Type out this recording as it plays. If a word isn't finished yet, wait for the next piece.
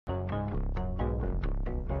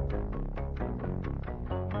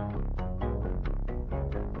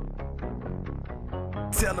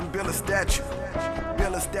tell him build a statue.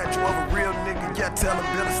 Build a statue of a real nigga, yeah, tell him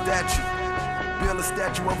build a statue. Build a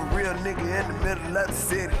statue of a real nigga in the middle of the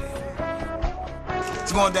city.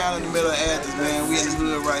 It's going down in the middle of Athens, man. We in the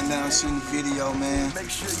hood right now shooting the video, man.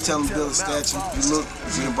 Tell them build a statue. You look,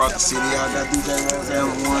 we done brought the city out. Got DJ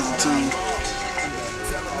down with ones and twos.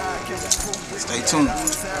 Stay tuned.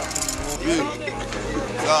 Yeah.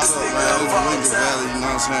 What's up, man? Over Lincoln Valley, you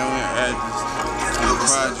know what I'm saying? We're in Athens. In the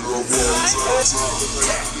project over here.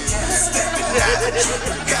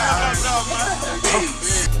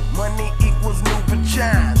 Money equals new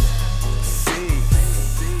vagina.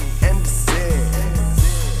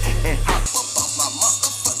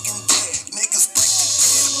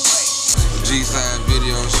 G-side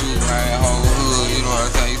video shoot, man, whole hood, you know what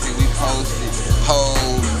I'm saying? You see, we posted,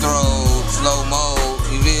 hold, throw, slow mo,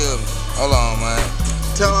 you feel me? Hold on, man.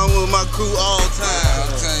 Tell them I'm with my crew all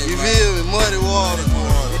time, you feel me? Muddy water,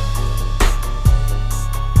 boy.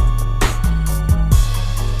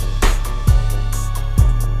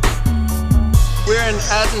 We're in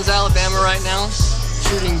Athens, Alabama right now,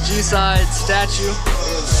 shooting G-side statue.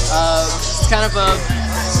 It's kind of a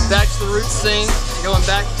back to the roots thing. Going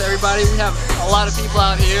back to everybody. We have a lot of people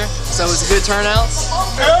out here, so it's a good turnout.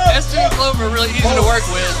 SG and Clover are really easy to work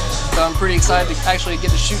with, so I'm pretty excited to actually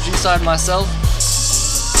get to shoot G-side myself.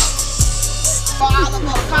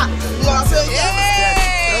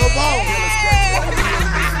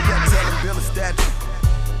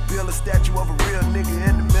 Build a statue of a real nigga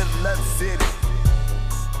in the middle of the city.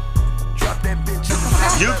 Drop that bitch in the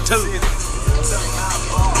YouTube.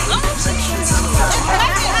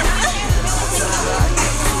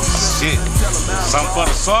 Shit, something for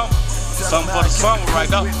the summer. Something for the summer right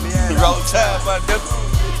now. Roll time, my nigga.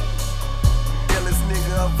 Illest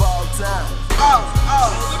nigga of all time.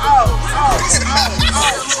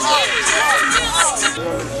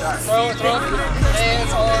 Throw,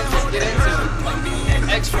 hands, arms, get into it.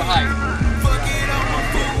 Extra height.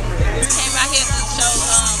 Came out here to show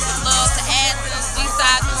love to Athens,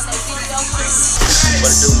 G-side doing their video shoot.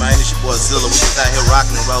 What it do, man? It's your boy Zilla. We just out here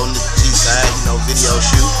rocking and rolling the G-side, you know, video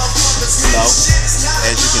shoot. You know,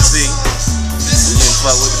 as you can see, we didn't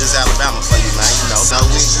fuck with this Alabama for you, man. You know, so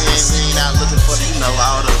we ain't out looking for the, you know,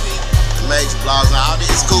 all the major blogs and all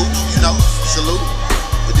this. It's cool, you know, salute.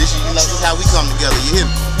 But this, you know, this is how we come together. You hear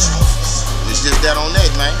me? It's just that on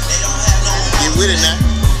that, man. Get with it now.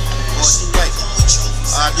 Boy, too late.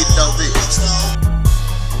 All right, get the dope.